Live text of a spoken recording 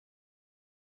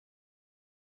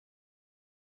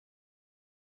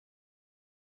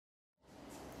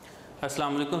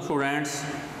अस्सलाम वालेकुम स्टूडेंट्स,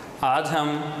 आज हम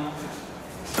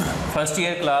फर्स्ट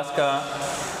ईयर क्लास का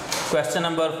क्वेश्चन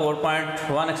नंबर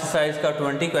 4.1 एक्सरसाइज का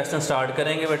 20 क्वेश्चन स्टार्ट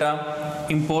करेंगे। बेटा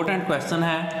इम्पोर्टेंट क्वेश्चन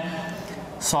है,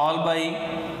 solve by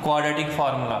quadratic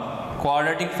formula.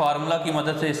 Quadratic formula की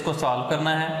मदद से इसको सॉल्व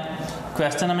करना है।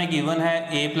 क्वेश्चन हमें गिवन है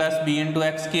a plus B into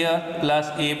x square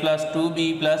plus a plus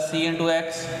 2b plus c into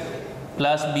x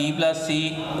plus b plus c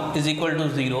is equal to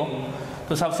 0।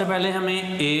 तो सबसे पहले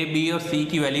हमें a, b और c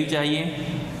की वैल्यू चाहिए।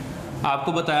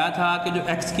 आपको बताया था कि जो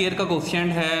एक्स स्क्वायर का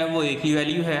कोफिशिएंट है वो a की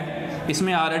वैल्यू है।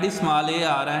 इसमें ऑलरेडी स्मॉल a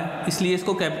आ रहा है, इसलिए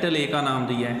इसको कैपिटल A का नाम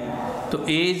दिया है। तो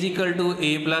a is equal to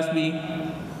a plus B.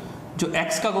 जो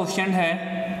x का कोफिशिएंट है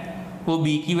वो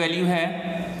b की वैल्यू है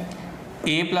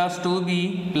a plus 2b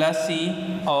plus c,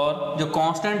 और जो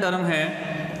कांस्टेंट टर्म है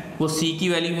वो c की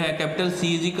वैल्यू है capital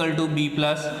C is equal to b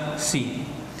plus c।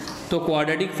 तो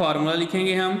क्वाड्रेटिक फार्मूला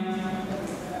लिखेंगे हम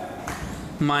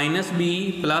minus B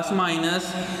plus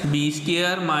minus B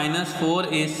square minus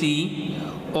 4ac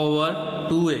over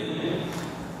 2a।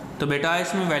 तो बेटा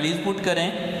इसमें वैल्यूज पुट करें।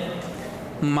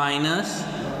 माइनस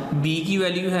b की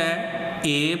वैल्यू है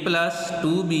a plus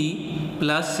 2b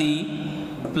plus c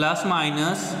plus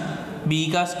minus b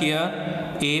का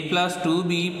square a plus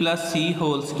 2b plus c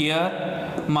whole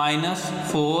square minus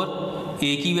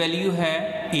 4a की value है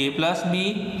a plus b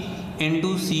into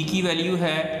c की वैल्यू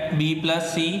है b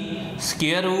plus c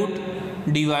square root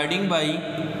dividing by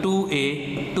 2a।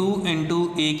 2 into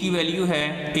a की value है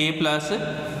a plus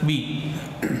b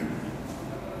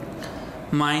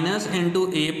minus into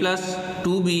a plus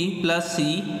 2b plus c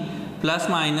plus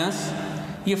minus,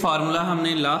 ये formula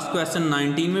हमने last question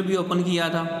 19 में भी open किया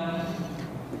था।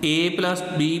 a plus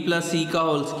b plus c का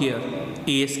whole square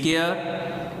a square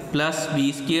plus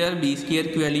B square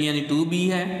की वैल्यू यानी 2b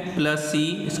है प्लस c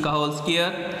इसका whole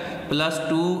square plus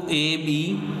 2ab,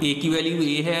 a की वैल्यू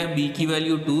a है, b की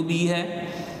वैल्यू 2b है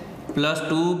plus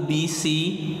 2bc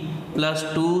plus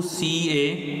 2ca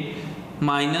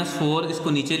minus 4, इसको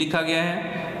नीचे लिखा गया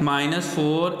है माइनस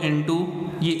 4 इंटू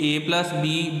ये a plus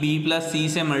b plus c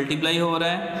से मल्टीप्लाई हो रहा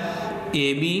है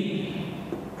ab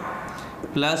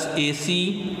प्लस ac,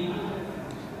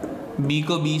 b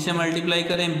को b से मल्टीप्लाई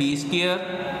करें b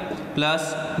square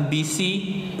plus bc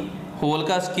whole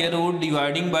का square root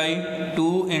dividing by 2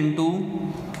 into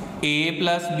a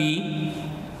plus b,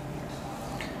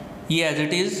 ये as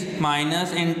it is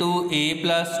minus into a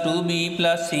plus 2b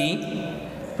plus c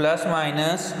plus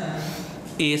minus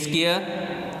a square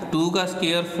 2 का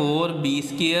square 4b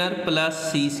square plus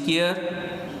c square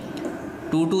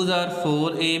 2 2 ज़ार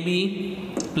 4ab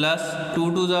plus 2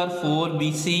 2 ज़ार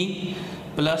 4bc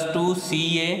plus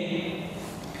 2ca,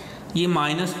 ये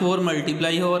minus 4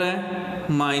 multiply हो रहा है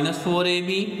minus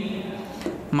 4ab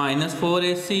minus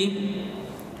 4ac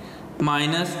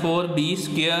minus 4b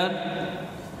square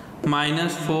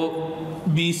minus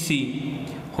 4bc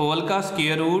whole का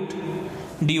square root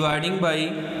dividing by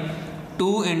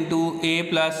 2 into a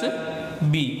plus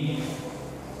b।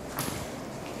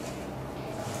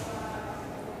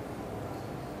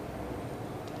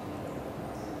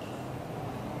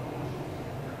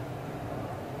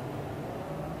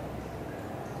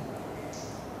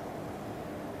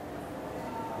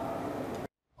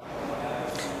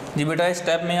 जी बेटा इस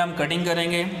step में हम cutting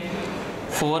करेंगे।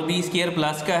 4b स्क्वायर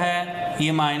प्लस का है,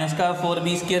 ये माइनस का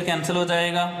 4b स्क्वायर कैंसिल हो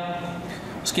जाएगा।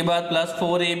 उसके बाद प्लस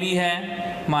 4ab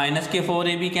है, माइनस के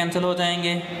 4ab कैंसिल हो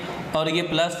जाएंगे, और ये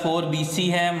प्लस 4bc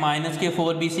है, माइनस के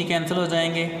 4bc कैंसिल हो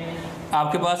जाएंगे।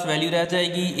 आपके पास वैल्यू रह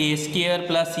जाएगी a square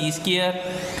plus c square,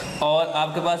 और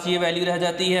आपके पास ये वैल्यू रह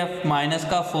जाती है माइनस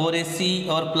का 4ac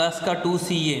और प्लस का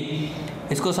 2ca।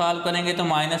 इसको सॉल्व करेंगे तो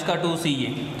माइनस का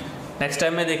 2ca। नेक्स्ट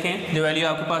टाइम में देखें जो वैल्यू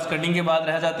आपके पास कटिंग के बाद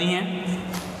रह जाती हैं,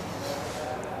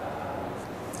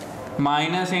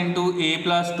 minus into a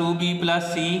plus 2b plus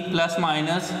c plus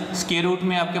minus square root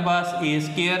में आपके पास a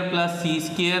square plus c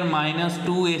square minus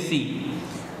 2ac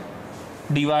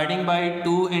dividing by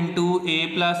 2 into a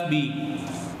plus b।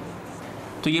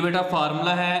 तो ये बेटा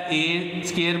फार्मूला है a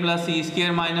square plus c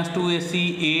square minus 2ac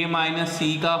a minus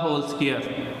c का whole square,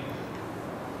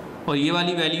 और ये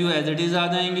वाली वैल्यू एज इट इज़ आ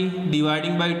जाएंगी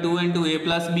dividing by 2 into a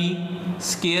plus B.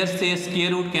 Square से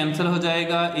स्क्वायर रूट कैंसिल हो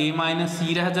जाएगा, a माइनस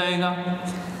c रह जाएगा।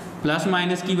 प्लस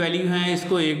माइनस की वैल्यू है,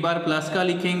 इसको एक बार प्लस का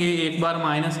लिखेंगे एक बार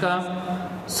माइनस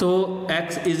का। सो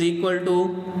x is equal to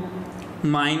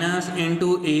minus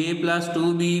into a plus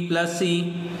 2b plus c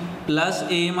plus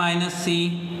a minus c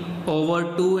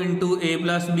over 2 into a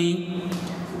plus b,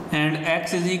 and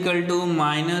x is equal to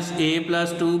minus a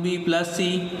plus 2b plus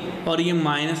c, और ये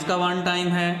minus का 1 time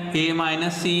है a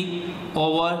minus c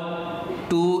over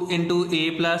 2 into a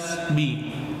plus b।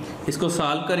 इसको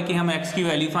solve करके हम x की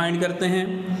value find करते हैं।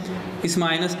 इस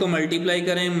माइनस को मल्टीप्लाई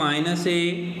करें, minus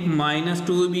A minus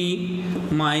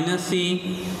 2b minus C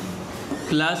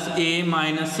plus A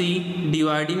minus C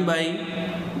dividing by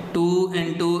 2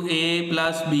 into A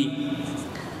plus B.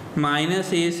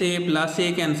 Minus ए से प्लस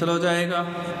ए कैंसिल हो जाएगा,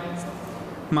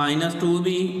 minus 2b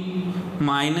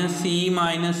minus C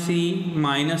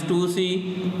minus 2c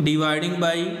dividing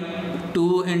by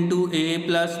 2 into A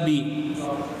plus B.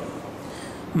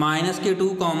 Minus के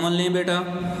 2 common लें बेटा,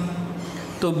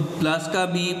 तो plus का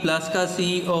b plus का c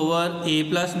over a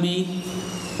plus B,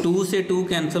 2 से 2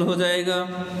 कैंसिल हो जाएगा,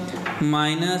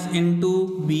 minus into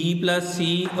B plus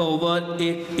C over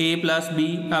a plus B.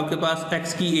 आपके पास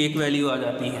x की एक वैल्यू आ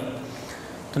जाती है।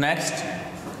 तो next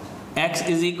x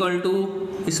is equal to,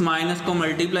 इस माइनस को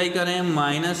मल्टीप्लाई करें,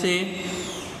 माइनस ए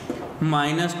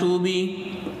माइनस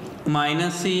 2b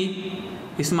माइनस सी,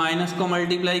 इस माइनस को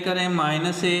मल्टीप्लाई करें,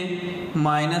 minus A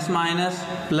minus minus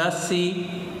plus C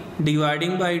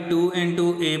dividing by 2 into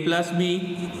A plus B.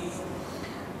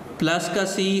 Plus का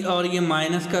c और ये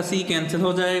माइनस का c कैंसिल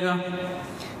हो जाएगा,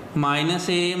 माइनस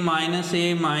ए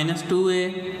minus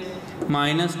 2a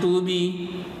minus 2b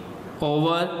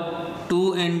over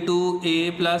 2 into ए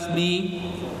प्लस बी।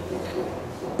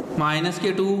 माइनस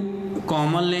के 2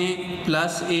 कॉमन लें,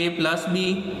 प्लस ए प्लस बी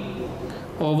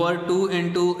ओवर 2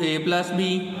 इंटू ए plus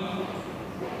B,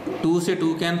 2 से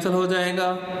 2 cancel हो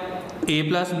जाएगा, a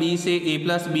प्लस बी से a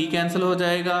प्लस बी कैंसिल हो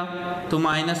जाएगा, तो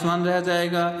 -1 रह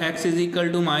जाएगा, x इज इक्वल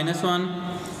टू -1।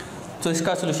 तो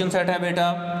इसका सोल्यूशन सेट है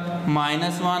बेटा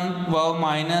 -1 व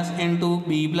minus into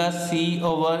B plus C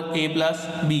over a plus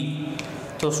B.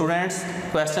 तो स्टूडेंट्स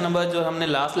क्वेश्चन नंबर जो हमने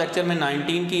लास्ट लेक्चर में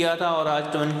 19 किया था और आज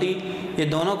 20, ये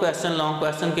दोनों क्वेश्चन लॉन्ग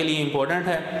क्वेश्चन के लिए इम्पोर्टेंट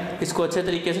है। इसको अच्छे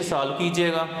तरीके से सॉल्व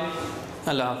कीजिएगा।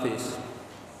 अल्लाह हाफिज़।